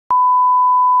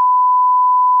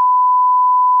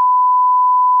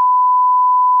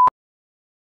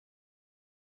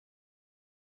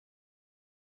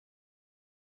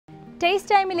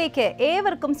Taste ടൈമിലേക്ക്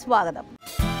ഏവർക്കും സ്വാഗതം.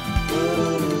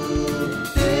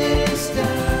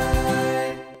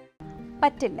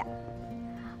 പറ്റില്ല.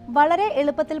 വളരെ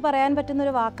എളുപ്പത്തിൽ പറയാൻ പറ്റുന്ന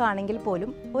ഒരു വാക്കാണെങ്കിൽ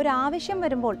പോലും ഒരാവശ്യം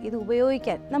വരുമ്പോൾ ഇത്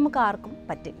ഉപയോഗിക്കാൻ നമുക്ക് ആർക്കും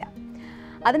പറ്റില്ല.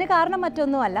 അതിന് കാരണം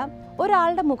മറ്റൊന്നുമല്ല,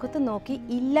 ഒരാളുടെ മുഖത്ത് നോക്കി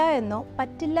ഇല്ല എന്നോ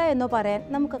പറ്റില്ല എന്നോ പറയാൻ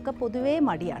നമുക്കൊക്കെ പൊതുവേ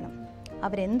മടിയാണ്.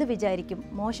 അവരെന്ത് വിചാരിക്കും,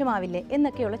 മോശമാവില്ലേ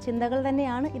എന്നൊക്കെയുള്ള ചിന്തകൾ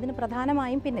തന്നെയാണ് ഇതിന്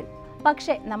പ്രധാനമായും പിന്നിൽ.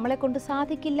 പക്ഷേ നമ്മളെ കൊണ്ട്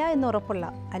സാധിക്കില്ല എന്നുറപ്പുള്ള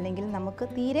അല്ലെങ്കിൽ നമുക്ക്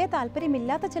തീരെ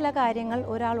താല്പര്യമില്ലാത്ത ചില കാര്യങ്ങൾ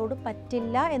ഒരാളോട്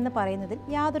പറ്റില്ല എന്ന് പറയുന്നതിൽ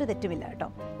യാതൊരു തെറ്റുമില്ല കേട്ടോ.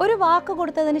 ഒരു വാക്ക്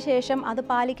കൊടുത്തതിന് ശേഷം അത്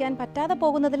പാലിക്കാൻ പറ്റാതെ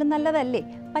പോകുന്നതിലും നല്ലതല്ലേ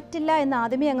പറ്റില്ല എന്ന്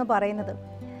ആദ്യമേ അങ്ങ് പറയുന്നത്.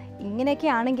 ഇങ്ങനെയൊക്കെ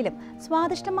ആണെങ്കിലും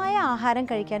സ്വാദിഷ്ടമായ ആഹാരം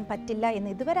കഴിക്കാൻ പറ്റില്ല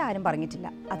എന്ന് ഇതുവരെ ആരും പറഞ്ഞിട്ടില്ല.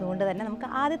 അതുകൊണ്ട് തന്നെ നമുക്ക്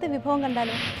ആദ്യത്തെ വിഭവം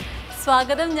കണ്ടാലോ?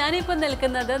 സ്വാഗതം. ഞാനിപ്പോൾ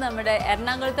നിൽക്കുന്നത് നമ്മുടെ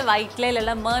എറണാകുളത്തെ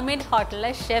വൈറ്റ്ലയിലുള്ള മെർമെയ്ഡ്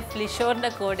ഹോട്ടലിലെ ഷെഫ് ലിഷോറിൻ്റെ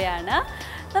കൂടെയാണ്.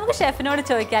 നമുക്ക് ഷെഫിനോട്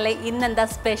ചോദിക്കാമല്ലേ ഇന്നെന്താ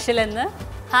സ്പെഷ്യൽ എന്ന്.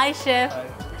 Hi chef,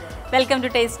 welcome to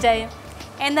taste time.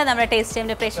 എന്താ നമ്മുടെ ടേസ്റ്റ്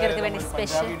ടൈമിൻ്റെ പ്രേക്ഷകർക്ക് വേണ്ടി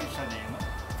സ്പെഷ്യൽ?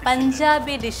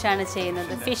 പഞ്ചാബി ഡിഷാണ്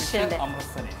ചെയ്യുന്നത്. ഫിഷ്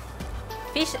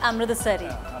അമൃത്സരി.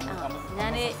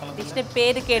 ഞാൻ ഡിഷിൻ്റെ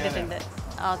പേര് കേട്ടിട്ടുണ്ട്.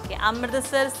 ഓക്കെ,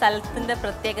 അമൃത്സർ സ്ഥലത്തിൻ്റെ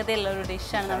പ്രത്യേകതയുള്ള ഒരു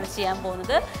ഡിഷാണ് നമ്മൾ ചെയ്യാൻ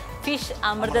പോകുന്നത്, ഫിഷ്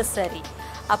അമൃത്സരി.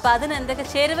 അപ്പോൾ അതിന് എന്തൊക്കെ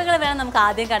ചേരുവകൾ വേണം നമുക്ക്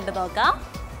ആദ്യം കണ്ടു നോക്കാം.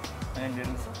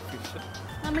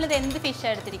 നമ്മളിത് എന്ത്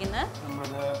ഫിഷാണ് എടുത്തിരിക്കുന്നത്?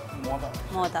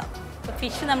 മോത. ഇപ്പോൾ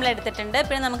ഫിഷ് നമ്മൾ എടുത്തിട്ടുണ്ട്.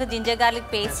 പിന്നെ നമുക്ക് ജിഞ്ചർ ഗാർലിക്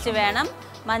പേസ്റ്റ് വേണം,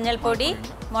 മഞ്ഞൾപ്പൊടി,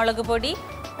 മുളക് പൊടി,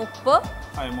 ഉപ്പ്,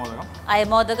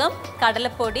 അയമോദകം,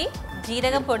 കടലപ്പൊടി,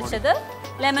 ജീരകം പൊടിച്ചത്,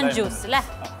 ലെമൺ ജ്യൂസ് അല്ലേ,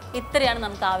 ഇത്രയാണ്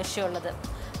നമുക്ക് ആവശ്യമുള്ളത്.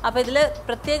 അപ്പോൾ ഇതിൽ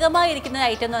പ്രത്യേകമായി ഇരിക്കുന്ന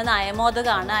ഐറ്റം എന്ന് പറഞ്ഞാൽ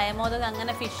അയമോദകമാണ്. അയമോദകം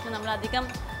അങ്ങനെ ഫിഷിന് നമ്മളധികം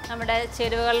നമ്മുടെ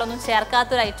ചേരുവകളിലൊന്നും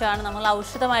ചേർക്കാത്തൊരു ഐറ്റമാണ്, നമ്മൾ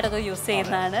ഔഷധമായിട്ടൊക്കെ യൂസ്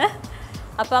ചെയ്യുന്നതാണ്.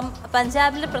 അപ്പം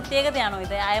പഞ്ചാബിലെ പ്രത്യേകതയാണോ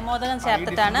ഇത്? അയമോദകം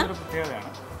ചേർത്തിട്ടാണ്.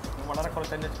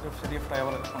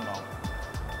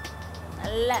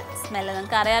 നല്ല സ്മെല്ല്,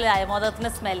 നമുക്ക് അറിയാമല്ലോ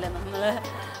അയമോദകത്തിൻ്റെ സ്മെല്ല് നമ്മൾ.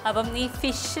 അപ്പം ഈ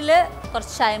ഫിഷിൽ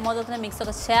കുറച്ച് അയമോദകത്തിൻ്റെ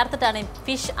മിക്സൊക്കെ ചേർത്തിട്ടാണ് ഈ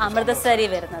ഫിഷ് അമൃതസരി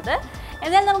വരുന്നത്.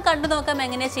 എന്നാലും നമുക്ക് കണ്ടു നോക്കാം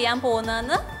എങ്ങനെയാണ് ചെയ്യാൻ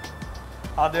പോകുന്നതെന്ന്.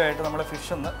 ആദ്യമായിട്ട് നമ്മൾ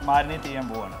ഫിഷ് ഒന്ന് മാരിനേറ്റ് ചെയ്യാൻ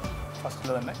പോവുകയാണ്. ഫസ്റ്റിൽ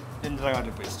തന്നെ ജിഞ്ചർ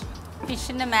ഗാർലിക് പേസ്റ്റ്.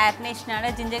 ഫിഷിൻ്റെ മാരിനേഷനാണ്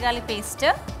ജിഞ്ചർ ഗാർലിക് പേസ്റ്റ്.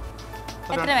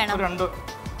 എത്ര വേണം?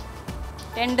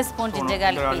 2 സ്പൂൺ ജിഞ്ചർ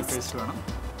ഗാർലിക് പേസ്റ്റ് വേണം.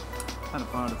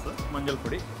 അടുത്ത്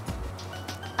മഞ്ഞൾപ്പൊടി,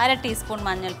 1/2 ടീസ്പൂൺ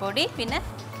മഞ്ഞൾപ്പൊടി, പിന്നെ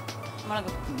മുളക്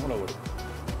പൊടി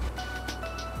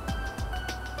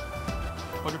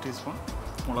 1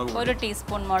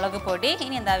 ടീസ്പൂൺ മുളക് പൊടി.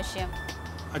 ഇനി എന്താ ആവശ്യം?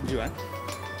 അജ്വാൻ.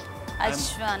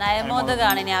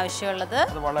 അയമോദകമാണ് ഇനി ആവശ്യമുള്ളത്.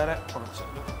 വളരെ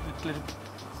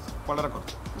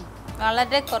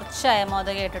കുറച്ച്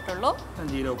അയമോദകം ഇട്ടിട്ടുള്ളൂ.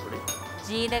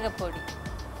 ജീരകപ്പൊടി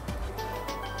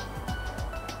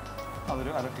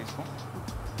അതൊരു 1/2 ടീസ്പൂൺ.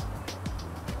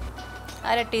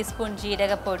 1/2 ടീസ്പൂൺ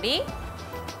ജീരകപ്പൊടി.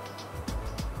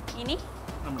 ഇനി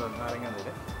നമ്മുടെ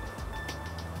നാരങ്ങാനീര്,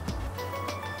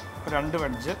 2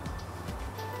 വെഡ്ജ്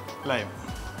ലൈം.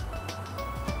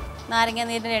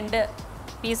 നാരങ്ങാനീരിന് 2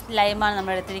 പീസ് ലൈമാണ്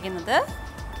നമ്മൾ എടുത്തിരിക്കുന്നത്.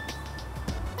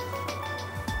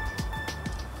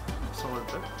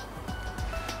 സോൾട്ട്,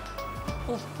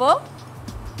 ഉപ്പ്.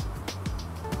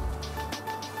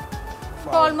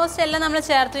 ഓൾമോസ്റ്റ് എല്ലാം നമ്മൾ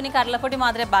ചേർത്തു. ഇനി കടലപ്പൊടി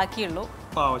മാത്രമേ ബാക്കിയുള്ളൂ.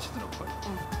 ആവശ്യത്തിന് ഉപ്പ്.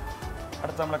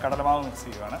 അടുത്ത് നമ്മൾ കടലമാവ് മിക്സ്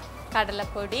ചെയ്യുകയാണ്.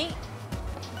 കടലപ്പൊടി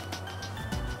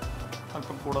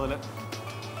അല്പം കൂടുതൽ.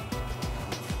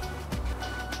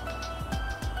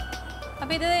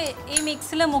 അപ്പോൾ ഇത് ഈ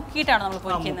മിക്സിൽ മുക്കിയിട്ടാണ് നമ്മൾ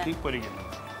പൊരിക്കുന്നത്.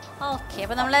 ഓക്കെ,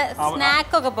 അപ്പോൾ നമ്മൾ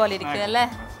സ്നാക്കൊക്കെ പോലെ ഇരിക്കും അല്ലേ.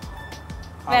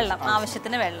 വെള്ളം,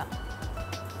 ആവശ്യത്തിന് വെള്ളം.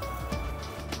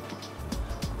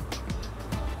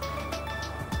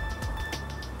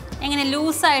 എങ്ങനെ,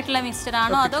 ലൂസായിട്ടുള്ള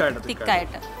മിക്സ്ചറാണോ അതോ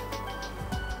തിക്കായിട്ട്?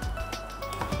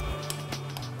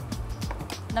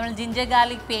 നമ്മൾ ജിഞ്ചർ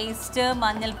ഗാർലിക് പേസ്റ്റ്,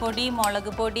 മഞ്ഞൾപ്പൊടി,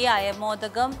 മുളക് പൊടി,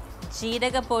 അയമോദകം,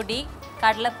 ജീരകപ്പൊടി,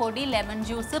 കടലപ്പൊടി, ലെമൺ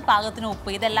ജ്യൂസ്, പാകത്തിന് ഉപ്പ്,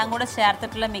 ഇതെല്ലാം കൂടെ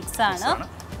ചേർത്തിട്ടുള്ള മിക്സാണ്.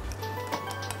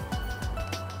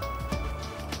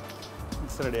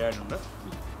 മിക്സ് റെഡി ആയിട്ടുണ്ട്.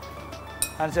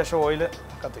 അതിനുശേഷം ഓയിൽ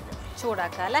കത്തിക്കാം,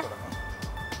 ചൂടാക്കാം അല്ലേ.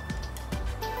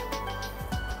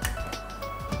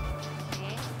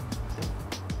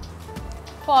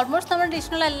 ഓൾമോസ്റ്റ് നമ്മുടെ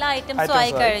ഡിഷിനുള്ള എല്ലാ ഐറ്റംസും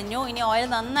ആയി കഴിഞ്ഞു. ഇനി ഓയിൽ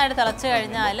നന്നായിട്ട് തിളച്ച്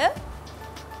കഴിഞ്ഞാൽ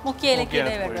മുക്കിയയിലേക്ക്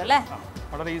ഇടേ വേണ്ടു അല്ലേ.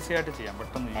 വളരെ ഈസി ആയിട്ട് ചെയ്യാം,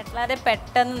 വളരെ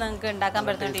പെട്ടെന്ന് നിങ്ങൾക്ക് ഉണ്ടാക്കാൻ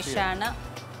പറ്റുന്ന ഡിഷാണ്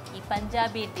ഈ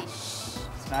പഞ്ചാബി ഡിഷ്.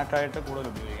 സ്നാക്കായിട്ട് കൂടുതൽ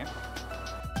ഉപയോഗിക്കാം.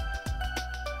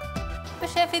 അപ്പോൾ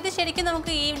ഷെഫ്, ഇത് ശരിക്കും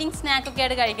നമുക്ക് ഈവനിങ് സ്നാക്ക് ഒക്കെ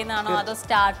ആയിട്ട് കഴിക്കുന്നതാണോ അതോ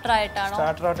സ്റ്റാർട്ടർ ആയിട്ടാണോ?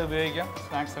 സ്റ്റാർട്ടറായിട്ട് ഉപയോഗിക്കാം,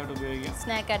 സ്നാക്സ് ആയിട്ട് ഉപയോഗിക്കാം.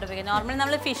 സ്നാക്കായിട്ട് ഉപയോഗിക്കാം. നോർമലി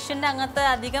നമ്മൾ ഫിഷിൻ്റെ അങ്ങനത്തെ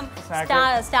അധികം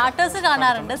സ്റ്റാർട്ടേഴ്സ്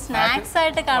കാണാറുണ്ട്, സ്നാക്സ്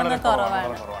ആയിട്ട് കാണുന്നത്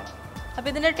കുറവാണ്. അപ്പോൾ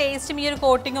ഇതിൻ്റെ ടേസ്റ്റും ഈ ഒരു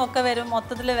കോട്ടിങ്ങും ഒക്കെ വരും,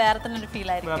 മൊത്തത്തിൽ വേറെ തന്നെ ഒരു ഫീൽ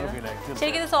ആയിരിക്കും.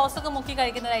 ശരിക്കും ഇത് സോസൊക്കെ മുക്കി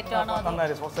കഴിക്കുന്ന ഒരു ഐറ്റം ആണോ?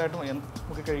 സോസായിട്ട്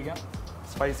മുക്കി കഴിക്കാം,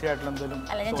 സ്പൈസി ആയിട്ടുള്ള എന്തെങ്കിലും.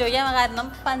 അല്ല ഞാൻ ചോദിക്കാൻ കാരണം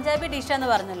പഞ്ചാബി ഡിഷ് എന്ന്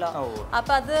പറഞ്ഞല്ലോ,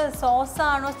 അപ്പൊ അത് സോസ്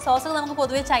ആണോ? സോസ് നമുക്ക്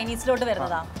പൊതുവെ ചൈനീസിലോട്ട്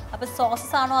വരുന്നതാണ്. അപ്പൊ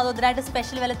സോസസ് ആണോ അതോ ഇതിനായിട്ട്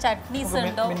സ്പെഷ്യൽ വല്ല ചട്നീസ്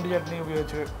ഉണ്ടോ? മിന്റ് ചട്നി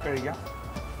ഉപയോഗിച്ച് കഴിക്കാം,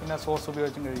 പിന്നെ സോസ്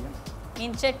ഉപയോഗിച്ചും കഴിക്കാം.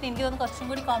 മിന്റ് ചട്നി എനിക്ക് തോന്നുന്നു കുറച്ചും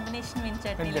കൂടി കോമ്പിനേഷൻ മിന്റ്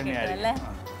ചട്നി അല്ലേ?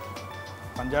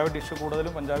 പഞ്ചാബി ഡിഷ്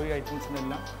കൂടുതലും പഞ്ചാബി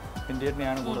ഐറ്റംസിനെല്ലാം മിന്റ്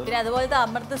ചട്നിയാണ് കൂടുതൽ. പിന്നെ അതുപോലത്തെ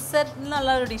അമൃത്സർ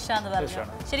എന്നുള്ള ഒരു ഡിഷാന്ന് പറഞ്ഞു.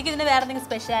 ശരിക്കും ഇതിന് വേറെ എന്തെങ്കിലും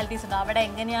സ്പെഷ്യാലിറ്റീസ് ഉണ്ടോ? അവിടെ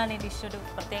എങ്ങനെയാണ് ഈ ഡിഷ് ഒരു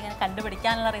പ്രത്യേകം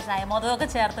കണ്ടുപിടിക്കാനുള്ള റീസൺ? അയമോദമൊക്കെ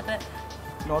ചേർത്തിട്ട്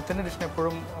നോർത്ത് ഇന്ത്യൻ ഡിഷിന്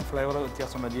എപ്പോഴും ഫ്ലേവർ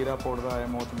വ്യത്യാസമുണ്ട്. Jeera powder,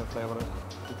 അയമോദത്തിൻ്റെ flavour.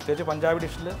 പ്രത്യേകിച്ച് പഞ്ചാബി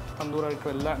ഡിഷിൽ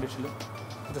തന്തൂറായിട്ടും എല്ലാ ഡിഷിലും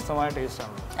വ്യത്യസ്തമായ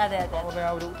ടേസ്റ്റാണ്. അതെ അതെ,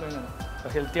 ആ ഒരു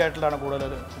ഹെൽത്തി ആയിട്ടുള്ളതാണ്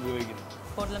കൂടുതൽ ഉപയോഗിക്കുന്നത്,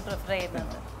 കൂടുതലും പ്രിഫർ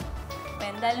ചെയ്യുന്നത്.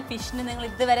 അപ്പോൾ എന്തായാലും ഫിഷിന് നിങ്ങൾ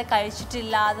ഇതുവരെ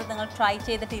കഴിച്ചിട്ടില്ലാതെ നിങ്ങൾ ട്രൈ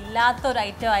ചെയ്തിട്ടില്ലാത്ത ഒരു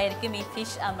ഐറ്റം ആയിരിക്കും ഈ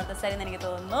ഫിഷ് അമൃതസരി എന്ന് എനിക്ക്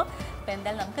തോന്നുന്നു. അപ്പോൾ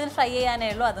എന്തായാലും നമുക്കിത് ഫ്രൈ ചെയ്യാനേ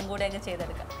ഉള്ളൂ, അതും കൂടി അങ്ങ്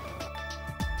ചെയ്തെടുക്കാം.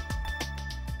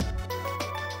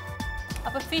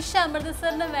 അപ്പോൾ ഫിഷ്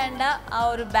അമൃതസറിന് വേണ്ട ആ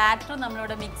ഒരു ബാറ്റർ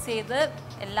നമ്മളിവിടെ മിക്സ് ചെയ്ത്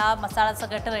എല്ലാ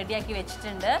മസാലാസൊക്കെ ഇട്ട് റെഡിയാക്കി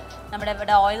വെച്ചിട്ടുണ്ട്. നമ്മുടെ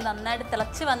ഇവിടെ ഓയിൽ നന്നായിട്ട്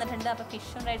തിളച്ച് വന്നിട്ടുണ്ട്. അപ്പോൾ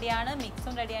ഫിഷും റെഡിയാണ്,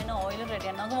 മിക്സും റെഡിയാണ്, ഓയിലും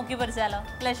റെഡിയാണ്. നമുക്ക് മുക്കി പൊരിച്ചാലോ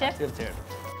അല്ലേ ഷെഫ്?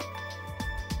 തീർച്ചയായിട്ടും.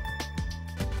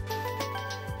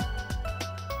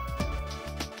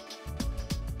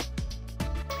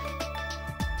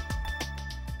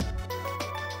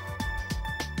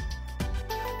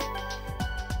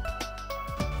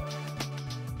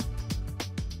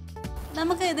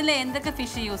 നമുക്ക് ഇതിൽ എന്തൊക്കെ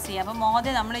ഫിഷ് യൂസ് ചെയ്യാം? അപ്പോൾ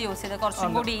മോദ നമ്മൾ യൂസ് ചെയ്ത്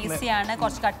കുറച്ചും കൂടി ഈസിയാണ്,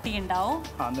 കുറച്ച് കട്ടി ഉണ്ടാവും.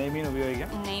 നെയ്മീൻ ഉപയോഗിക്കാം,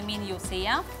 നെയ്മീൻ യൂസ്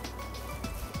ചെയ്യാം.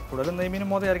 കൂടുതലും നെയ്മീനും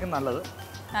മോദയായിരിക്കും നല്ലത്,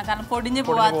 കാരണം പൊടിഞ്ഞു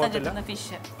പോവാത്ത കിട്ടുന്ന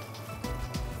ഫിഷ്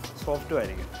സോഫ്റ്റും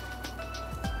ആയിരിക്കും.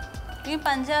 ഈ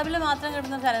പഞ്ചാബിൽ മാത്രം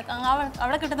കിട്ടുന്ന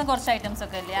അവിടെ കിട്ടുന്ന കുറച്ച് ഐറ്റംസ്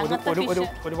ഒക്കെ അല്ലേ അങ്ങനത്തെ ഫിഷ്,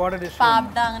 ഒരുപാട് ഡിഷ്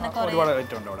പാബ്ഡ അങ്ങനെ ഒരുപാട്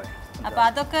ഐറ്റം ഉണ്ട് അവിടെ. അപ്പോൾ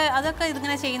അതൊക്കെ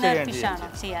ഇതിങ്ങനെ ചെയ്യുന്ന ഫിഷാണോ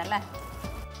ചെയ്യാം അല്ലേ?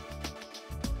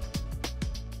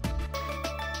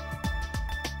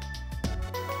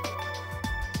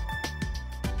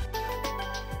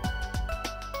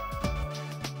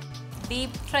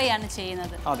 ഡീപ് ഫ്രൈ ആണ്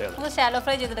ചെയ്യുന്നത്. നമുക്ക് ഷാലോ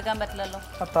ഫ്രൈ ചെയ്തെടുക്കാൻ പറ്റില്ലല്ലോ,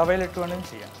 തവയിലിട്ട് വേണമെങ്കിൽ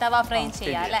ചെയ്യാം. തവ ഫ്രൈ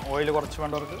ചെയ്യാം അല്ലേ? ഓയിൽ കുറച്ച്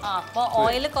വേണ്ടവർക്ക്. അപ്പോൾ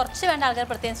ഓയിൽ കുറച്ച് വേണ്ട ആൾക്കാർ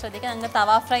പ്രത്യേകം ശ്രദ്ധിക്കുക. നമുക്ക്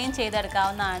തവ ഫ്രൈയും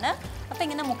ചെയ്തെടുക്കാവുന്നതാണ്. അപ്പോൾ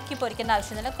ഇങ്ങനെ മുക്കി പൊരിക്കേണ്ട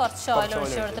ആവശ്യമില്ല, കുറച്ച് ഓയിൽ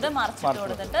ഒഴിച്ച് കൊടുത്തിട്ട് മറിച്ചിട്ട്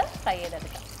കൊടുത്തിട്ട് ഫ്രൈ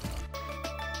ചെയ്തെടുക്കാം.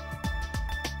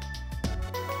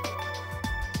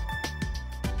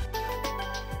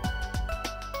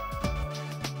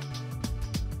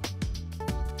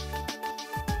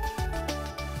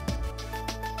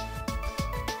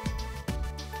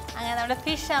 അങ്ങനെ നമ്മുടെ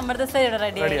ഫിഷ് അമൃതസരി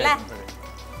റെഡി അല്ലേ?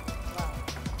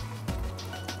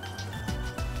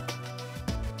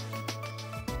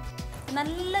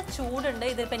 നല്ല ചൂടുണ്ട്,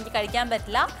 ഇതിപ്പോൾ എനിക്ക് കഴിക്കാൻ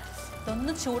പറ്റില്ല.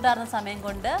 ഇതൊന്നും ചൂടാറുന്ന സമയം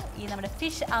കൊണ്ട് ഈ നമ്മുടെ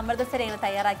ഫിഷ് അമൃതസരി എങ്ങനെ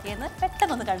തയ്യാറാക്കിയെന്ന്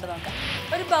പെട്ടെന്നൊന്ന് കണ്ടു നോക്കാം.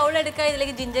 ഒരു ബൗൾ എടുക്കുക,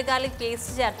 ഇതിലേക്ക് ജിഞ്ചർ ഗാർലിക്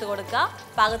പേസ്റ്റ് ചേർത്ത് കൊടുക്കുക,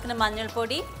 പാകത്തിന്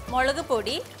മഞ്ഞൾപ്പൊടി, മുളക്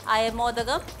പൊടി,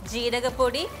 അയമോദകം,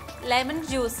 ജീരകപ്പൊടി, ലെമൺ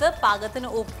ജ്യൂസ്, പാകത്തിന്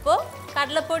ഉപ്പ്,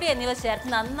 കടലപ്പൊടി എന്നിവ ചേർത്ത്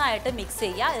നന്നായിട്ട് മിക്സ്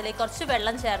ചെയ്യുക. ഇതിലേക്ക് കുറച്ച്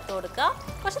വെള്ളം ചേർത്ത് കൊടുക്കുക,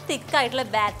 കുറച്ച് തിക്കായിട്ടുള്ള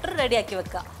ബാറ്റർ റെഡിയാക്കി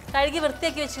വെക്കുക. കഴുകി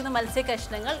വൃത്തിയാക്കി വെച്ചിരിക്കുന്ന മത്സ്യ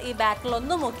കഷ്ണങ്ങൾ ഈ ബാറ്ററിൽ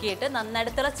ഒന്ന് മുക്കിയിട്ട്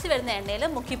നന്നായിട്ട് തിളച്ച് വരുന്ന എണ്ണയിൽ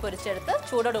മുക്കി പൊരിച്ചെടുത്ത്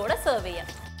ചൂടോടുകൂടെ സെർവ് ചെയ്യാം.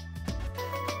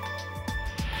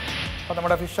 അപ്പോൾ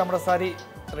നമ്മുടെ ഫിഷ് അമൃതസരി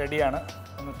റെഡിയാണ്,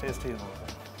 ഒന്ന് ടേസ്റ്റ് ചെയ്ത് നോക്കാം.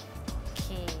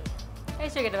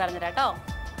 കഴിച്ചു നോക്കിയിട്ട് പറഞ്ഞുതരാം കേട്ടോ.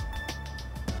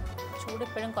 ചൂട്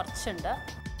ഇപ്പോഴും കുറച്ചുണ്ട്.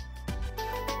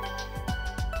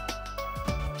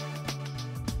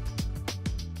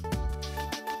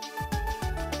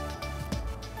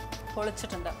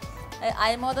 പൊളിച്ചിട്ടുണ്ട്.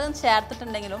 അയമോദകം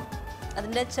ചേർത്തിട്ടുണ്ടെങ്കിലും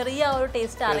അതിൻ്റെ ചെറിയ ഒരു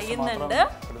ടേസ്റ്റ് അറിയുന്നുണ്ട്.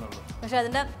 പക്ഷെ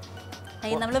അതിൻ്റെ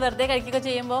ഈ നമ്മൾ വെറുതെ കഴിക്കുകയൊക്കെ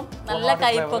ചെയ്യുമ്പോൾ നല്ല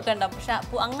കയ്പ്പൊക്കെ ഉണ്ടാവും. പക്ഷെ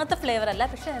അങ്ങനത്തെ ഫ്ലേവർ അല്ല,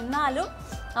 പക്ഷെ എന്നാലും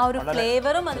ആ ഒരു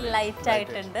ഫ്ലേവറും അതിൽ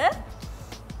ലൈറ്റായിട്ടുണ്ട്.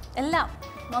 എല്ലാം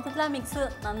മൊത്തത്തിൽ ആ മിക്സ്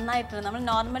നന്നായിട്ടുണ്ട്. നമ്മൾ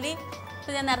നോർമലി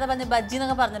ഇപ്പോൾ ഞാൻ നേരത്തെ പറഞ്ഞ ബജ്ജി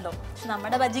എന്നൊക്കെ പറഞ്ഞല്ലോ, പക്ഷെ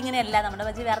നമ്മുടെ ബജ്ജി ഇങ്ങനെയല്ല, നമ്മുടെ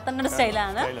ബജ്ജി വേറെ തന്നെ ഒരു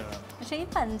സ്റ്റൈലാണ്. പക്ഷേ ഈ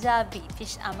പഞ്ചാബി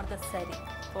ഫിഷ് അമൃതസരി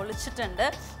പൊളിച്ചിട്ടുണ്ട്.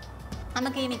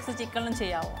 നമുക്ക് ഈ മിക്സ് ചിക്കനിലും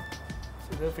ചെയ്യാമോ?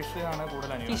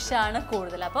 ഫിഷാണ്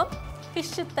കൂടുതൽ. അപ്പം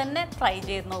ഫിഷ് തന്നെ ട്രൈ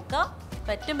ചെയ്ത് നോക്കുക.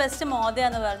 ഏറ്റവും ബെസ്റ്റ്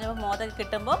മോദയാന്ന് പറഞ്ഞപ്പോൾ മോദ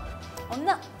കിട്ടുമ്പോൾ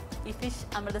ഒന്ന് ഈ ഫിഷ്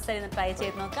അമൃതസരി ഒന്ന് ട്രൈ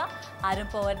ചെയ്ത് നോക്കുക. ആരും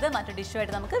പോകരുത്. മറ്റു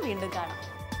ഡിഷുമായിട്ട് നമുക്ക് വീണ്ടും കാണാം.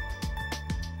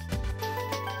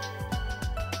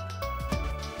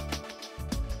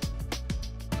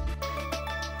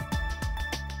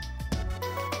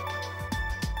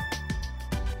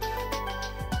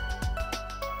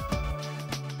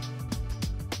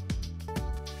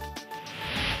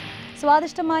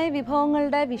 സ്വാദിഷ്ടമായ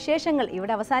വിഭവങ്ങളുടെ വിശേഷങ്ങൾ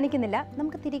ഇവിടെ അവസാനിക്കുന്നില്ല.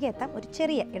 നമുക്ക് തിരികെ എത്താം ഒരു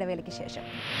ചെറിയ ഇടവേളയ്ക്ക് ശേഷം.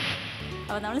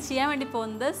 അപ്പോൾ നമ്മൾ ചെയ്യാൻ വേണ്ടി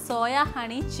പോകുന്നത് soya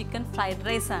honey chicken fried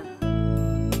rice ആണ്.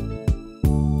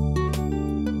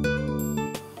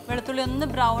 വെളുത്തുള്ളി ഒന്ന്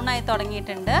ബ്രൗൺ ആയി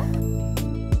തുടങ്ങിയിട്ടുണ്ട്.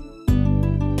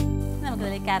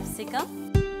 നമുക്കിതിലേക്ക് ക്യാപ്സിക്കം,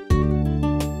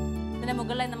 ഇതിൻ്റെ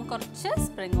മുകളിലായി നമുക്ക് കുറച്ച്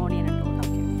സ്പ്രിംഗ് ഓണിയൻ ഇട്ട് കൊടുക്കാം.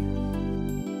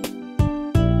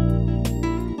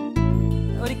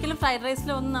 ഫ്രൈഡ്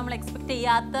റൈസിലൊന്നും നമ്മൾ എക്സ്പെക്ട്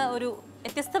ചെയ്യാത്ത ഒരു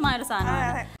വ്യത്യസ്തമായൊരു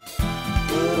സാധനമാണ്.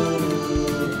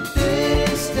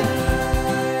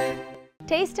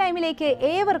 ടേസ്റ്റ് ടൈമിലേക്ക്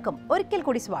ഏവർക്കും ഒരിക്കൽ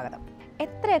കൂടി സ്വാഗതം.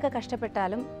 എത്രയൊക്കെ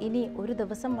കഷ്ടപ്പെട്ടാലും ഇനി ഒരു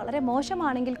ദിവസം വളരെ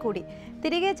മോശമാണെങ്കിൽ കൂടി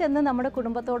തിരികെ ചെന്ന് നമ്മുടെ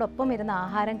കുടുംബത്തോടൊപ്പം ഇരുന്ന്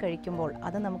ആഹാരം കഴിക്കുമ്പോൾ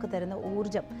അത് നമുക്ക് തരുന്ന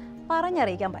ഊർജം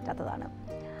പറഞ്ഞറിയിക്കാൻ പറ്റാത്തതാണ്.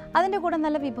 അതിൻ്റെ കൂടെ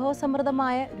നല്ല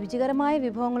വിഭവസമൃദ്ധമായ രുചികരമായ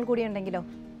വിഭവങ്ങൾ കൂടി ഉണ്ടെങ്കിലോ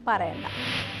പറയണ്ട.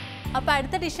 അപ്പോൾ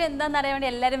അടുത്ത ഡിഷ് എന്താണെന്ന് അറിയാൻ വേണ്ടി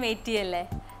എല്ലാവരും വെയിറ്റ് ചെയ്യല്ലേ?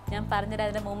 ഞാൻ പറഞ്ഞിട്ട്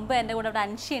അതിന് മുമ്പ് എൻ്റെ കൂടെ ഇവിടെ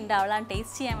അൻഷി ഉണ്ട്, അവളാണ്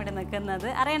ടേസ്റ്റ് ചെയ്യാൻ വേണ്ടി നിൽക്കുന്നത്.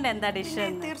 അറിയണ്ട എന്താ ഡിഷ്?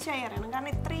 തീർച്ചയായും അറിയണം,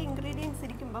 കാരണം ഇത്രയും ഇൻഗ്രീഡിയൻസ്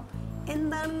ഇരിക്കുമ്പോൾ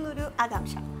എന്താണെന്നൊരു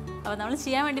ആകാംക്ഷ. അപ്പോൾ നമ്മൾ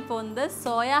ചെയ്യാൻ വേണ്ടി പോകുന്നത്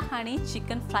soya honey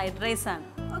chicken fried rice ആണ്.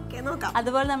 ഓക്കെ, നോക്കാം.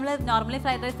 അതുപോലെ നമ്മൾ നോർമലി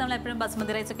ഫ്രൈഡ് റൈസ് നമ്മൾ എപ്പോഴും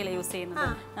ബസ്മതി റൈസ് ഒക്കെ യൂസ്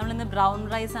ചെയ്യുന്നത്. നമ്മളിന്ന് ബ്രൗൺ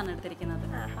റൈസ് ആണ് എടുത്തിരിക്കുന്നത്.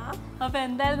 അപ്പോൾ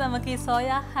എന്തായാലും നമുക്ക് ഈ സോയ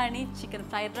ഹണി ചിക്കൻ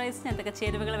ഫ്രൈഡ് റൈസിന് എന്തൊക്കെ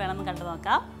ചേരുവകൾ വേണമെന്ന് കണ്ടു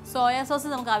നോക്കാം. സോയ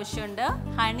സോസ് നമുക്ക് ആവശ്യമുണ്ട്,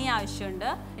 ഹണി ആവശ്യമുണ്ട്,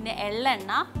 പിന്നെ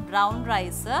എള്ളെണ്ണ, ബ്രൗൺ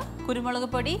റൈസ്, കുരുമുളക്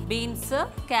പൊടി, beans,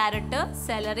 carrot,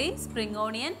 celery, spring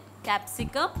onion,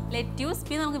 capsicum, lettuce,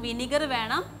 പിന്നെ നമുക്ക് വിനിഗർ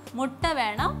വേണം, മുട്ട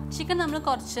വേണം. ചിക്കൻ നമ്മൾ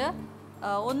കുറച്ച്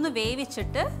ഒന്ന്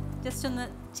വേവിച്ചിട്ട് ജസ്റ്റ് ഒന്ന്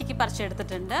ചിക്കി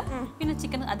പറിച്ചെടുത്തിട്ടുണ്ട്. പിന്നെ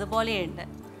ചിക്കൻ അതുപോലെയുണ്ട്.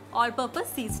 ഓൾ പർപ്പസ്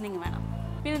സീസണിങ് വേണം.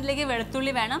 പിന്നെ ഇതിലേക്ക്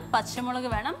വെളുത്തുള്ളി വേണം, പച്ചമുളക്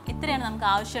വേണം. ഇത്രയാണ് നമുക്ക്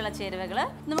ആവശ്യമുള്ള ചേരുവകൾ.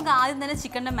 നമുക്ക് ആദ്യം തന്നെ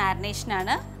ചിക്കൻ്റെ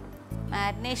മാരിനേഷനാണ്.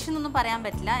 മാരിനേഷൻ ഒന്നും പറയാൻ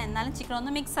പറ്റില്ല, എന്നാലും ചിക്കൻ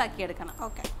ഒന്ന് മിക്സ് ആക്കി എടുക്കണം.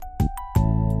 ഓക്കെ.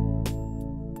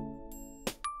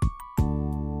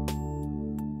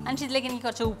 എന്നിട്ട് ഇതിലേക്ക് എനിക്ക്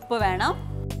കുറച്ച് ഉപ്പ് വേണം,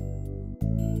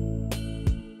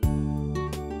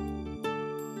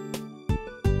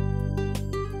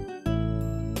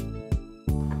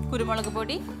 കുരുമുളക്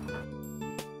പൊടി,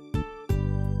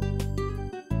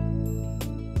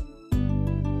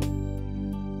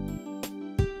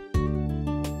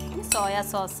 സോയ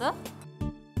സോസ്,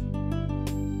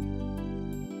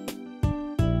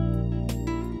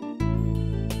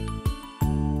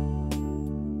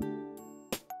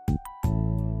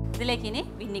 ഇതിലേക്ക് ഇനി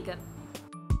വിനിഗർ.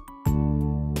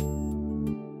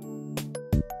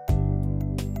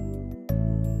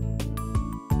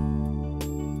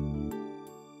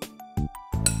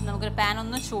 നമുക്കൊരു പാൻ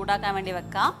ഒന്ന് ചൂടാക്കാൻ വേണ്ടി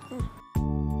വെക്കാം.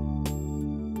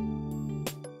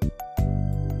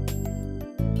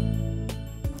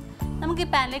 നമുക്ക് ഈ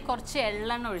പാനിലേക്ക് കുറച്ച്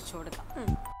എള്ളെണ്ണ ഒഴിച്ചു കൊടുക്കാം.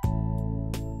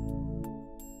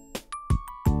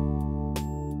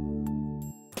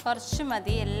 കുറച്ച്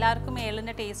മതി, എല്ലാവർക്കും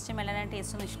എള്ളിൻ്റെ ടേസ്റ്റും എള്ളെണ്ണ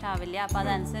ടേസ്റ്റൊന്നും ഇഷ്ടമാവില്ല. അപ്പോൾ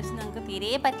അതനുസരിച്ച് നിങ്ങൾക്ക്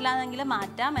തീരെ പറ്റില്ല എന്നെങ്കിൽ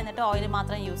മാറ്റാം, എന്നിട്ട് ഓയിൽ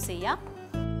മാത്രം യൂസ് ചെയ്യാം.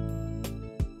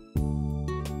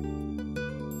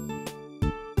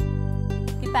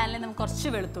 ഈ പാനിൽ നമുക്ക് കുറച്ച്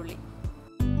വെളുത്തുള്ളി,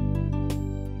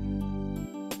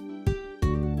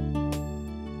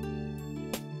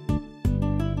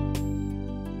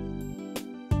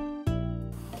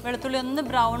 വെളുത്തുള്ളി ഒന്ന്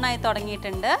ബ്രൗൺ ആയി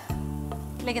തുടങ്ങിയിട്ടുണ്ട്.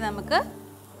 ഇതിലേക്ക് നമുക്ക്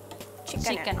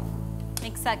ചിക്കൻ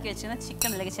മിക്സ് ആക്കി വെച്ചിരുന്ന ചിക്കൻ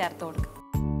ഇതിലേക്ക് ചേർത്ത് കൊടുക്കാം.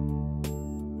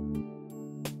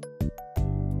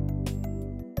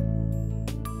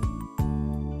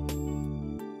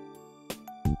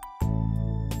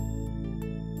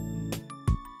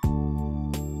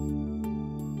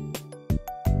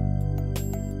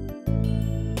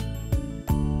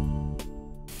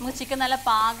 നമുക്ക് ചിക്കൻ നല്ല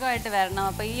പാകമായിട്ട് വരണം.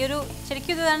 അപ്പോൾ ഈ ഒരു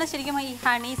ശരിക്കും ഇതാണ് ശരിക്കും ഈ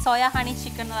ഹണി സോയ ഹണി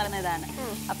ചിക്കൻ എന്ന് പറയുന്ന ഇതാണ്.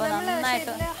 അപ്പോൾ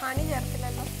നന്നായിട്ട്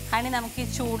ഹണി നമുക്ക് ഈ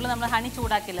ചൂടിൽ നമ്മൾ ഹണി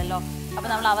ചൂടാക്കില്ലല്ലോ, അപ്പോൾ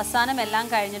നമ്മൾ അവസാനം എല്ലാം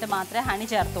കഴിഞ്ഞിട്ട് മാത്രമേ ഹണി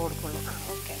ചേർത്ത് കൊടുക്കുള്ളൂ.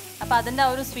 അപ്പോൾ അതിൻ്റെ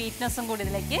ആ ഒരു സ്വീറ്റ്നെസ്സും കൂടി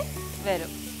ഇതിലേക്ക്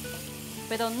വരും.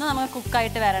 അപ്പോൾ ഇതൊന്ന് നമുക്ക്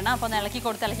കുക്കായിട്ട് വരണം. അപ്പോൾ ഒന്ന് ഇളക്കി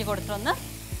കൊടുത്തിട്ട് ഒന്ന്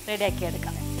റെഡിയാക്കി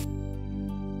എടുക്കാം.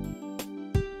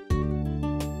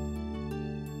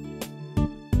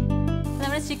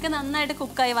 നമ്മുടെ ചിക്കൻ നന്നായിട്ട്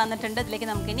കുക്കായി വന്നിട്ടുണ്ട്. ഇതിലേക്ക്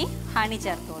നമുക്കിനി ഹണി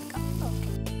ചേർത്ത് കൊടുക്കാം.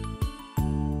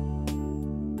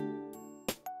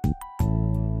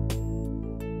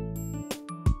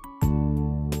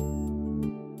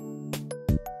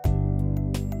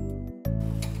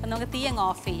 നമുക്ക് തീ അങ്ങ്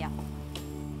ഓഫ് ചെയ്യാം.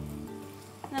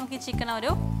 നമുക്ക് ഈ ചിക്കൻ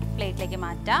ഒരു പ്ലേറ്റിലേക്ക്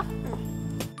മാറ്റാം.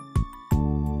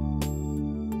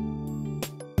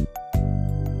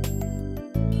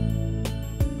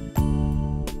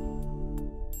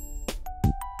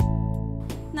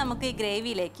 നമുക്ക് ഈ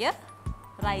ഗ്രേവിയിലേക്ക്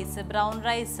റൈസ്, ബ്രൗൺ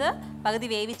റൈസ് പകുതി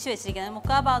വേവിച്ച് വെച്ചിരിക്കുന്നത്,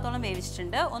 3/4 ഭാഗത്തോളം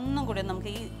വേവിച്ചിട്ടുണ്ട്. ഒന്നും കൂടി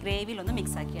നമുക്ക് ഈ ഗ്രേവിയിലൊന്ന്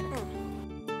മിക്സ് ആക്കിയെടുക്കാം.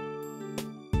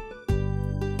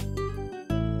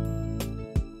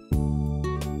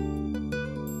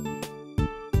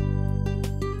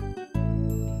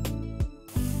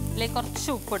 ഇതിലേക്ക് കുറച്ച്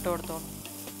ഉപ്പിട്ട് കൊടുത്തോളൂ.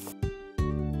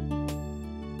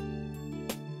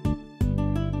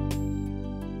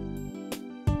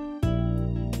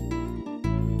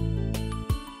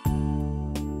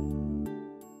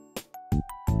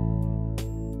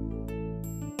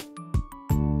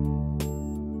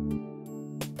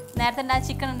 നേരത്തെ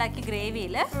ചിക്കൻ ഉണ്ടാക്കി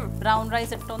ഗ്രേവിയിൽ ബ്രൗൺ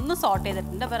റൈസ് ഇട്ട് ഒന്ന് സോട്ട്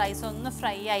ചെയ്തിട്ടുണ്ട്. അപ്പോൾ റൈസ് ഒന്ന്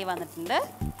ഫ്രൈ ആയി വന്നിട്ടുണ്ട്.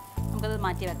 നമുക്കത്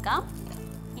മാറ്റി വെക്കാം.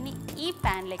 ഇനി ഈ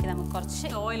പാനിലേക്ക് നമുക്ക്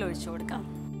കുറച്ച് ഓയിൽ ഒഴിച്ചു കൊടുക്കാം.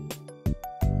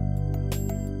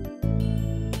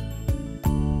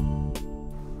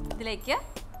 ഇതിലേക്ക്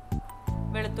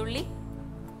വെളുത്തുള്ളി,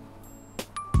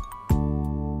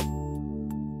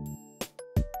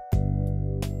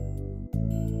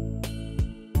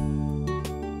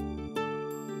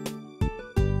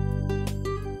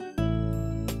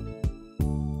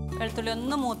 വെളുത്തുള്ളി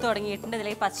ഒന്ന് മൂത്ത് തുടങ്ങിയിട്ടുണ്ട്.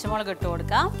 ഇതിലേക്ക് പച്ചമുളക് ഇട്ട്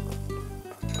കൊടുക്കാം.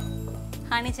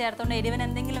 ഹണി ചേർത്തുകൊണ്ട് എരിവിന്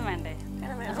എന്തെങ്കിലും വേണ്ടേ?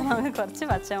 അപ്പോൾ നമുക്ക് കുറച്ച്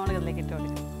പച്ചമുളക് ഇതിലേക്ക് ഇട്ട്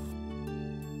കൊടുക്കാം.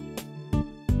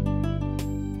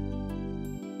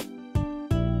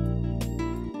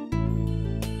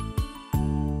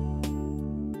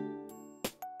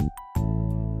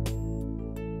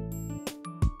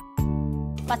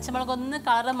 പച്ചമുളക് ഒന്ന്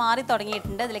കളറ് മാറി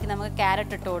തുടങ്ങിയിട്ടുണ്ട്. ഇതിലേക്ക് നമുക്ക്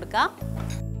ക്യാരറ്റ് ഇട്ട് കൊടുക്കാം.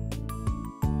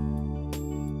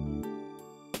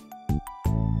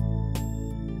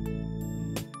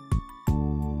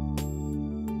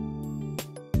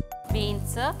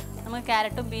 ബീൻസ്, നമുക്ക്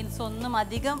ക്യാരറ്റും ബീൻസും ഒന്നും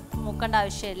അധികം മുക്കേണ്ട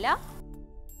ആവശ്യമില്ല.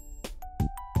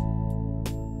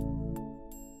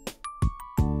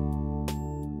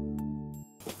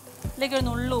 ഇതിലേക്ക് ഒരു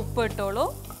നുള്ളു ഉപ്പ് ഇട്ടോളൂ.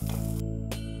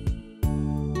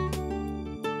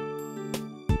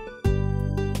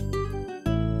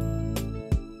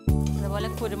 അതുപോലെ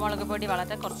കുരുമുളക് പൊടി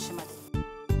വളരെ കുറച്ച് മതി.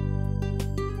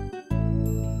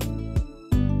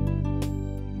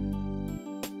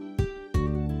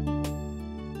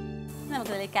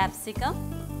 നമുക്കതിലേക്ക് capsicum,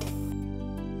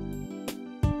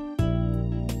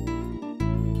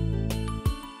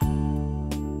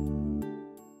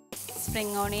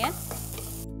 spring onion,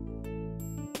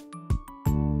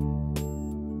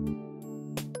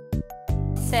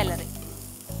 celery,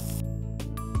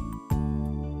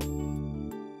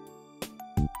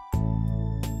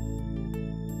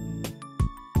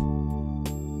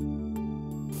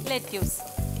 lettuce,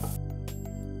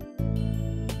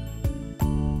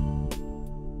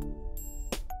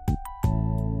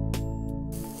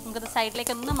 നമുക്കത്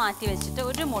സൈഡിലേക്ക് ഒന്ന് മാറ്റി വെച്ചിട്ട്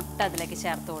ഒരു മുട്ട അതിലേക്ക്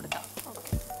ചേർത്ത് കൊടുക്കാം.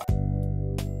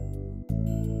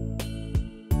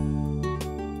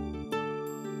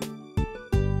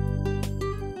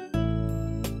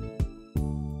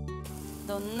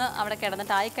 ഇതൊന്ന് അവിടെ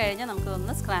കിടന്നിട്ടായി കഴിഞ്ഞാൽ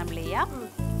നമുക്കിതൊന്ന് സ്ക്രാമ്പിൾ ചെയ്യാം.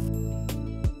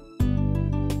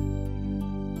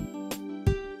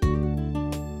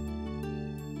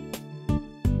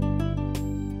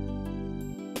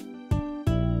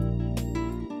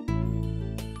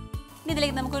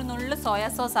 ഇതിലേക്ക് നമുക്കൊരു നുള്ളു സോയാ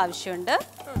സോസ് ആവശ്യമുണ്ട്.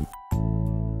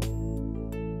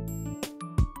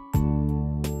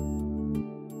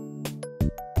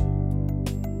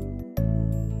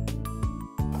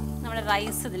 നമ്മുടെ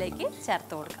റൈസ് ഇതിലേക്ക്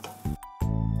ചേർത്ത് കൊടുക്കാം.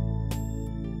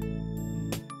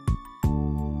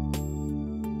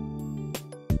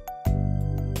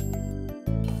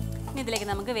 ഇനി ഇതിലേക്ക്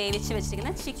നമുക്ക് വേവിച്ച്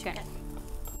വെച്ചിരിക്കുന്ന ചിക്കൻ,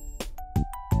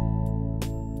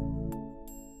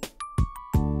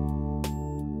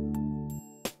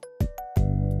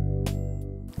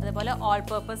 അതുപോലെ ഓൾ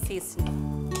പർപ്പസ് സീസണിംഗ്,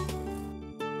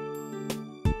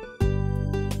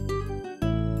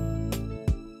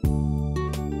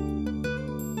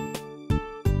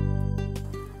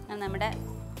 നമ്മുടെ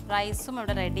റൈസും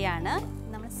ഇവിടെ റെഡിയാണ്.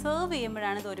 നമ്മൾ സെർവ്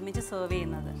ചെയ്യുമ്പോഴാണ് ഇത് ഒരുമിച്ച് സെർവ്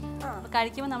ചെയ്യുന്നത്. അപ്പോൾ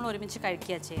കഴിക്കുമ്പോൾ നമ്മൾ ഒരുമിച്ച്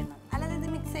കഴിക്കുക ചെയ്യുന്നത്, അല്ലാതെ ഇത്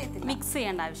മിക്സ്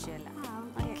ചെയ്യേണ്ട ആവശ്യമില്ല.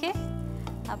 ഓക്കെ,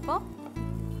 അപ്പോൾ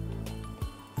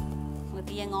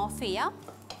തീ അങ്ങ് ഓഫ് ചെയ്യാം.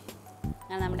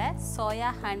 അങ്ങനെ നമ്മുടെ soya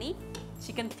honey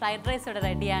chicken fried rice ഇവിടെ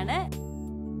റെഡിയാണ്.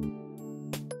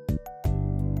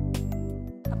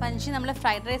 അപ്പോൾ അഞ്ച് നമ്മൾ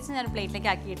ഫ്രൈഡ് റൈസ് ഞാൻ പ്ലേറ്റിലേക്ക്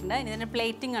ആക്കിയിട്ടുണ്ട്. ഇനി ഇതിൻ്റെ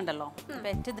പ്ലേറ്റിംഗ് ഉണ്ടല്ലോ, അപ്പോൾ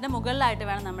ഇതിൻ്റെ മുകളിലായിട്ട്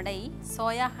വേണം നമ്മുടെ ഈ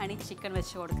സോയ ഹണി ചിക്കൻ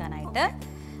വെച്ച് കൊടുക്കാനായിട്ട്.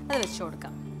 അത് വെച്ച്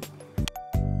കൊടുക്കാം.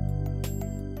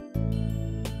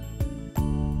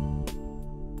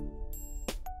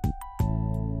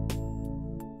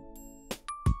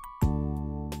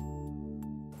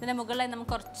 ഇതിൻ്റെ മുകളിലായി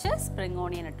നമുക്ക് കുറച്ച് സ്പ്രിംഗ്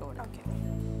ഓണിയൻ ഇട്ട് കൊടുക്കാം.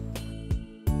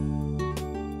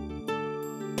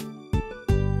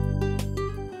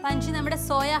 പഞ്ചി നമ്മുടെ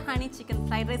soya honey chicken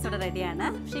fried rice ഇവിടെ റെഡിയാണ്.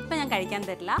 പക്ഷെ ഇപ്പം ഞാൻ കഴിക്കാൻ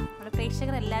തരില്ല. നമ്മുടെ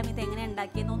പ്രേക്ഷകരെല്ലാം ഇത് എങ്ങനെ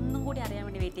ഉണ്ടാക്കിയെന്ന് ഒന്നും കൂടി അറിയാൻ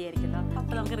വേണ്ടി വെയിറ്റ് ചെയ്യായിരിക്കുമല്ലോ.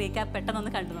 അപ്പോൾ നമുക്ക് റീക്യാപ്പ്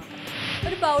പെട്ടെന്നൊന്ന് കണ്ടു നോക്കാം.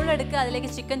 ഒരു ബൗൾ എടുക്കുക, അതിലേക്ക്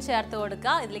ചിക്കൻ ചേർത്ത്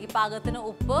കൊടുക്കുക. ഇതിലേക്ക് പാകത്തിന്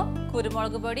ഉപ്പ്,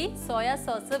 കുരുമുളക് പൊടി, സോയാ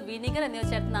സോസ്, വിനീഗർ എന്നിവ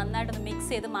ചേർത്ത് നന്നായിട്ടൊന്ന് മിക്സ്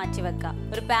ചെയ്ത് മാറ്റി വെക്കുക.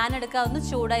 ഒരു പാൻ എടുക്കുക, ഒന്ന്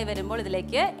ചൂടായി വരുമ്പോൾ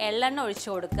ഇതിലേക്ക് എള്ളെണ്ണ ഒഴിച്ചു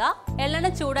കൊടുക്കുക. എള്ളെണ്ണ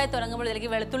ചൂടായി തുടങ്ങുമ്പോൾ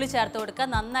ഇതിലേക്ക് വെളുത്തുള്ളി ചേർത്ത് കൊടുക്കുക,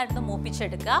 നന്നായിട്ടൊന്ന്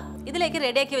മൂപ്പിച്ചെടുക്കുക. ഇതിലേക്ക്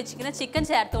റെഡിയാക്കി വെച്ചിരിക്കുന്ന ചിക്കൻ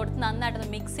ചേർത്ത് കൊടുത്ത്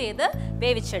നന്നായിട്ടൊന്ന് മിക്സ് ചെയ്ത്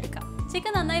വേവിച്ചെടുക്കുക.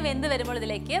 ചിക്കൻ നന്നായി വെന്ത് വരുമ്പോൾ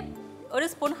ഇതിലേക്ക് ഒരു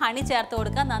സ്പൂൺ ഹണി ചേർത്ത്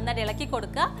കൊടുക്കുക, നന്നായിട്ട് ഇളക്കി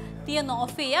കൊടുക്കുക. തീ ഒന്ന്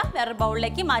ഓഫ് ചെയ്യുക, വേറൊരു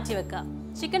ബൗളിലേക്ക് മാറ്റി വെക്കുക.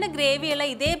 ചിക്കൻ്റെ ഗ്രേവിയുള്ള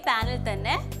ഇതേ പാനിൽ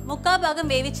തന്നെ 3/4 ഭാഗം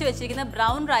വേവിച്ച് വെച്ചിരിക്കുന്ന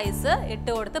ബ്രൗൺ റൈസ് ഇട്ട്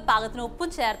കൊടുത്ത് പാകത്തിന് ഉപ്പും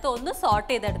ചേർത്ത് ഒന്ന് സോട്ട്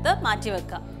ചെയ്തെടുത്ത് മാറ്റി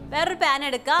വെക്കുക. വേറൊരു പാൻ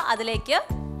എടുക്കുക, അതിലേക്ക്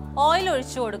ഓയിൽ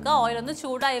ഒഴിച്ചു കൊടുക്കുക. ഓയിൽ ഒന്ന്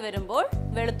ചൂടായി വരുമ്പോൾ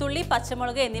വെളുത്തുള്ളി,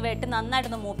 പച്ചമുളക് എന്നിവ ഇട്ട്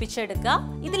നന്നായിട്ടൊന്ന് മൂപ്പിച്ചെടുക്കുക.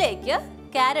 ഇതിലേക്ക്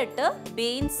ക്യാരറ്റ്,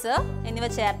 ബീൻസ് എന്നിവ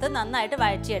ചേർത്ത് നന്നായിട്ട്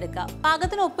വഴറ്റിയെടുക്കുക.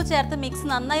 പാകത്തിന് ഉപ്പ് ചേർത്ത് മിക്സ്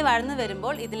നന്നായി വഴന്നു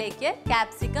വരുമ്പോൾ ഇതിലേക്ക്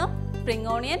capsicum, spring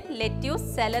onion, lettuce,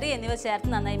 celery എന്നിവ ചേർത്ത്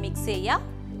നന്നായി മിക്സ് ചെയ്യുക.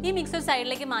 ഈ മിക്സ് ഒരു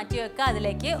സൈഡിലേക്ക് മാറ്റി വെക്കുക.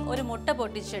 അതിലേക്ക് ഒരു മുട്ട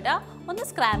പൊട്ടിച്ചിടുക, ഒന്ന്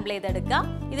സ്ക്രാമ്പിൾ ചെയ്തെടുക്കുക.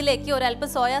 ഇതിലേക്ക് ഒരല്പം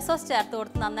സോയാ സോസ് ചേർത്ത്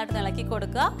കൊടുത്ത് നന്നായിട്ട് ഇളക്കി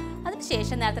കൊടുക്കുക.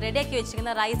 അതിനുശേഷം നേരത്തെ റെഡിയാക്കി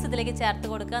വെച്ചിരിക്കുന്ന റൈസ് ഇതിലേക്ക് ചേർത്ത്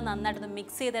കൊടുക്കുക, നന്നായിട്ടൊന്ന്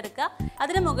മിക്സ് ചെയ്തെടുക്കുക.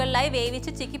 അതിന് മുകളിലായി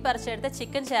വേവിച്ച് ചിക്കി പറിച്ചെടുത്ത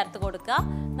ചിക്കൻ ചേർത്ത് കൊടുക്കുക,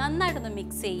 നന്നായിട്ടൊന്ന്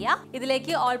മിക്സ് ചെയ്യുക.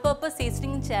 ഇതിലേക്ക് ഓൾ പർപ്പസ്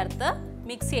സീസണിംഗ് ചേർത്ത്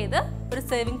മിക്സ് ചെയ്ത് ഒരു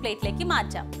സെർവിംഗ് പ്ലേറ്റിലേക്ക്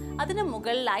മാറ്റാം. അതിന്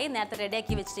മുകളിലായി നേരത്തെ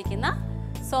റെഡിയാക്കി വെച്ചിരിക്കുന്ന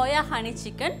സോയ ഹണി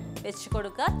ചിക്കൻ വെച്ച്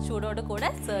കൊടുക്കുക, ചൂടോട് കൂടെ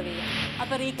സെർവ് ചെയ്യാം.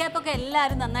 അപ്പോൾ റീക്യാപ്പ് ഒക്കെ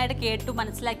എല്ലാവരും നന്നായിട്ട് കേട്ടു,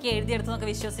 മനസ്സിലാക്കി, എഴുതിയെടുത്തു എന്നൊക്കെ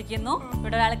വിശ്വസിക്കുന്നു.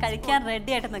 ഇവിടെ ഒരാൾ കഴിക്കാൻ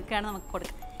റെഡി ആയിട്ട് നിൽക്കുകയാണ്, നമുക്ക്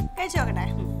കൊടുക്കാം. കഴിച്ചു നോക്കട്ടെ.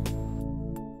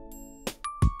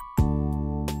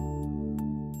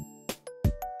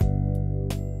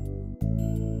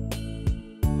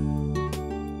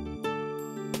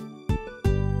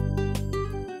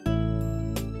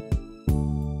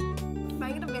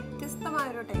 ഭയങ്കര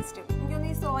വ്യത്യസ്തമായൊരു ടേസ്റ്റ്. എനിക്കൊന്ന്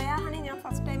ഈ സോയാ ഹണി ഞാൻ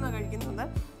ഫസ്റ്റ് ടൈമാണ് കഴിക്കുന്നത്.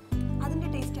 അതിൻ്റെ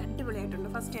ടേസ്റ്റ് അടിപൊളിയായിട്ടുണ്ട്.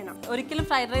 ഫസ്റ്റ് ടൈം ഒരിക്കലും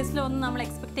ഫ്രൈഡ് റൈസിലൊന്നും നമ്മൾ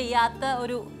എക്സ്പെക്ട് ചെയ്യാത്ത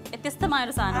ഒരു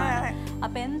വ്യത്യസ്തമായൊരു സാധനമാണ്.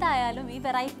 അപ്പോൾ എന്തായാലും ഈ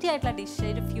വെറൈറ്റി ആയിട്ടുള്ള ഡിഷ്,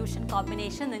 ഒരു ഫ്യൂഷൻ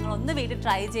കോമ്പിനേഷൻ നിങ്ങൾ ഒന്ന് വീട്ടിൽ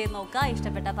ട്രൈ ചെയ്ത് നോക്കുക,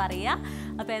 ഇഷ്ടപ്പെട്ടാൽ പറയുക.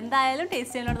 അപ്പോൾ എന്തായാലും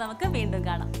ടേസ്റ്റ് ചെയ്യുന്നതോട് നമുക്ക് വീണ്ടും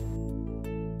കാണാം.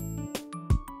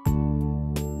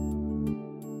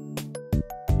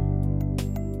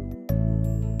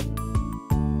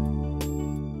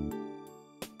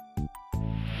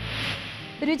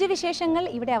 രുചിവിശേഷങ്ങൾ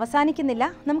ഇവിടെ അവസാനിക്കുന്നില്ല.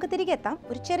 നമുക്ക് തിരികെ എത്താം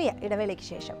ഒരു ചെറിയ ഇടവേളയ്ക്ക്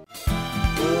ശേഷം.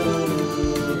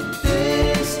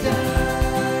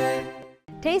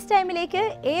 ടേസ്റ്റ് ടൈമിലേക്ക്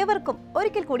ഏവർക്കും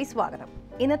ഒരിക്കൽ കൂടി സ്വാഗതം.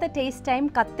 ഇന്നത്തെ ടേസ്റ്റ് ടൈം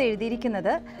കത്ത്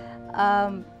എഴുതിയിരിക്കുന്നത്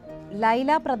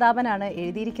ലൈല പ്രതാപനാണ്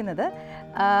എഴുതിയിരിക്കുന്നത്.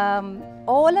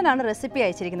 ഓലനാണ് റെസിപ്പി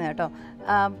അയച്ചിരിക്കുന്നത് കേട്ടോ.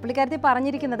 പുള്ളിക്കാരത്തി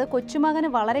പറഞ്ഞിരിക്കുന്നത്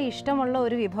കൊച്ചുമകന് വളരെ ഇഷ്ടമുള്ള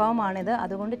ഒരു വിഭവമാണിത്,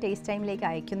 അതുകൊണ്ട് ടേസ്റ്റ് ടൈമിലേക്ക്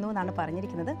അയക്കുന്നു എന്നാണ്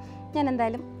പറഞ്ഞിരിക്കുന്നത്. ഞാൻ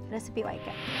എന്തായാലും റെസിപ്പി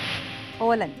വായിക്കാം.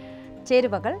 ഓലൻ.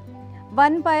 ചേരുവകൾ: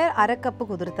 വൻപയർ അരക്കപ്പ്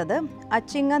കുതിർത്തത്,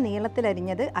 അച്ചിങ്ങ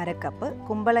നീളത്തിലരിഞ്ഞത് അരക്കപ്പ്,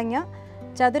 കുമ്പളങ്ങ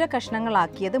ചതുര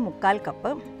കഷ്ണങ്ങളാക്കിയത് 1/4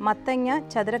 കപ്പ്, മത്തങ്ങ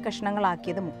ചതുര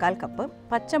കഷ്ണങ്ങളാക്കിയത് 1/4 കപ്പ്,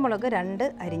 പച്ചമുളക്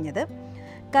 2 അരിഞ്ഞത്,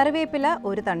 കറിവേപ്പില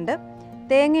 1 തണ്ട്,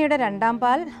 തേങ്ങയുടെ 2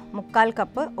 പാൽ 1/4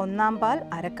 കപ്പ്, 1 പാൽ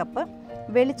അരക്കപ്പ്,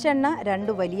 വെളിച്ചെണ്ണ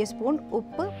 2 വലിയ സ്പൂൺ,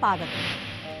 ഉപ്പ് പാകത്തിന്.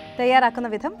 തയ്യാറാക്കുന്ന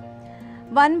വിധം: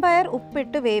 വൻപയർ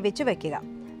ഉപ്പിട്ട് വേവിച്ച് വയ്ക്കുക.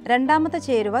 രണ്ടാമത്തെ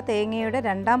ചേരുവ തേങ്ങയുടെ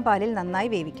 2 പാലിൽ നന്നായി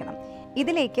വേവിക്കണം.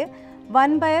 ഇതിലേക്ക്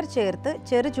വൻപയർ ചേർത്ത്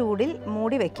ചെറു ചൂടിൽ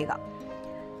മൂടി വയ്ക്കുക.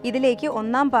 ഇതിലേക്ക്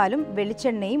 1 പാലും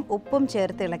വെളിച്ചെണ്ണയും ഉപ്പും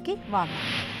ചേർത്ത് ഇളക്കി വാങ്ങാം.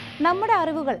 നമ്മുടെ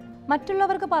അറിവുകൾ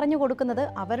മറ്റുള്ളവർക്ക് പറഞ്ഞു കൊടുക്കുന്നത്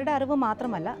അവരുടെ അറിവ്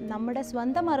മാത്രമല്ല, നമ്മുടെ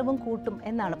സ്വന്തം അറിവും കൂട്ടും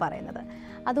എന്നാണ് പറയുന്നത്.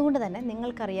 അതുകൊണ്ട് തന്നെ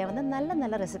നിങ്ങൾക്കറിയാവുന്ന നല്ല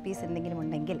നല്ല റെസിപ്പീസ് എന്തെങ്കിലും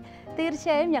ഉണ്ടെങ്കിൽ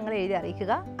തീർച്ചയായും ഞങ്ങളെ എഴുതി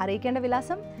അറിയിക്കുക. അറിയിക്കേണ്ട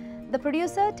വിലാസം: The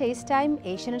Producer, Taste Time,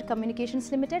 Asianet Communications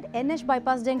Limited, NH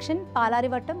Bypass Junction,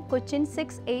 Palarivattom, Cochin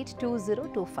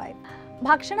 682025.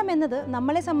 ഭക്ഷണം എന്നത്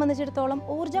നമ്മളെ സംബന്ധിച്ചിടത്തോളം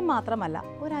ഊർജം മാത്രമല്ല,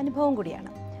 ഒരു അനുഭവം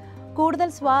കൂടിയാണ്. കൂടുതൽ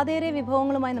സ്വാദേറിയ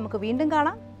വിഭവങ്ങളുമായി നമുക്ക് വീണ്ടും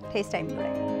കാണാം ടേസ്റ്റ്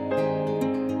ടൈമിലൂടെ.